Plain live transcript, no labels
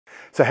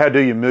So how do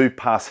you move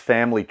past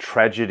family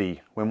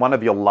tragedy when one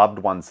of your loved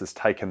ones has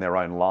taken their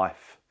own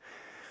life?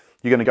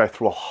 You're going to go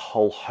through a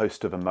whole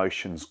host of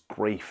emotions,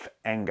 grief,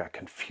 anger,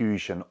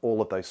 confusion,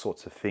 all of those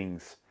sorts of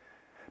things.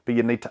 But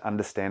you need to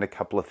understand a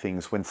couple of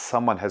things. When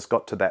someone has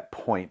got to that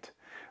point,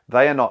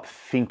 they are not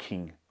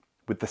thinking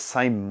with the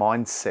same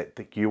mindset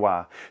that you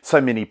are.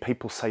 So many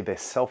people say they're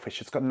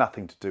selfish. It's got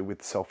nothing to do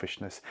with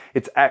selfishness.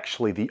 It's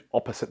actually the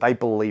opposite. They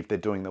believe they're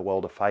doing the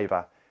world a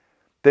favor.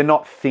 They're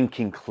not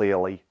thinking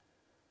clearly.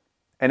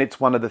 And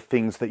it's one of the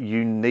things that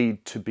you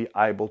need to be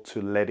able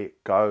to let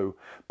it go.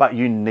 But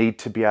you need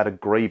to be able to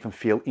grieve and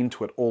feel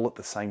into it all at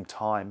the same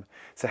time.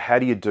 So how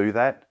do you do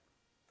that?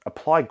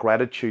 Apply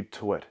gratitude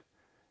to it.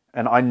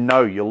 And I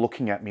know you're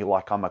looking at me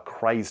like I'm a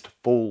crazed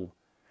fool.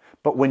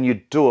 But when you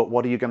do it,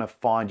 what are you going to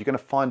find? You're going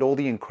to find all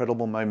the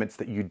incredible moments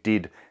that you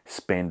did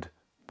spend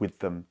with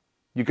them.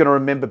 You're going to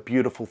remember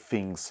beautiful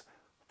things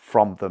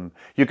from them.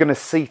 You're going to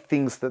see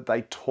things that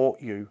they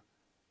taught you.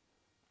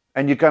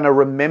 And you're going to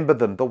remember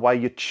them the way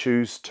you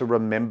choose to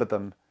remember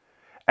them.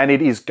 And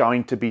it is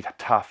going to be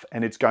tough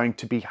and it's going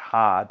to be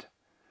hard.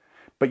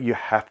 But you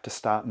have to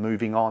start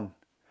moving on.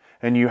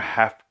 And you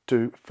have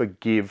to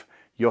forgive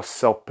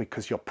yourself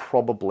because you're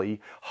probably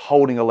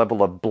holding a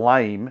level of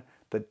blame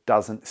that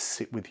doesn't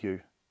sit with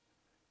you.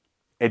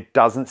 It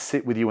doesn't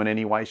sit with you in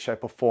any way,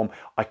 shape or form.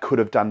 I could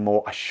have done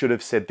more. I should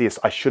have said this.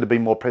 I should have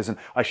been more present.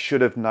 I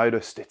should have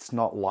noticed. It's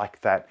not like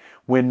that.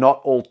 We're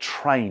not all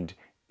trained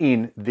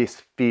in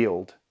this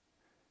field.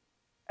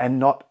 And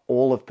not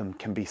all of them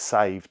can be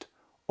saved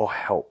or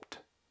helped.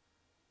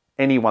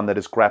 Anyone that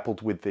has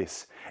grappled with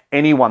this,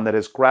 anyone that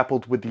has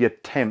grappled with the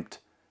attempt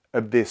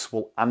of this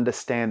will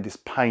understand this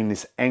pain,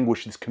 this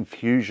anguish, this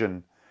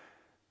confusion.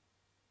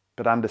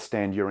 But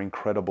understand you're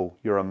incredible,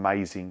 you're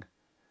amazing.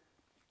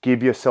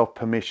 Give yourself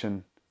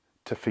permission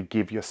to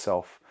forgive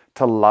yourself,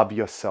 to love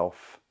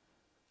yourself,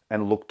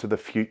 and look to the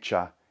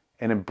future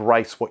and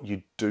embrace what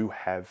you do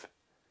have.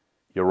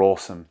 You're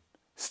awesome.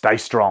 Stay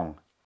strong.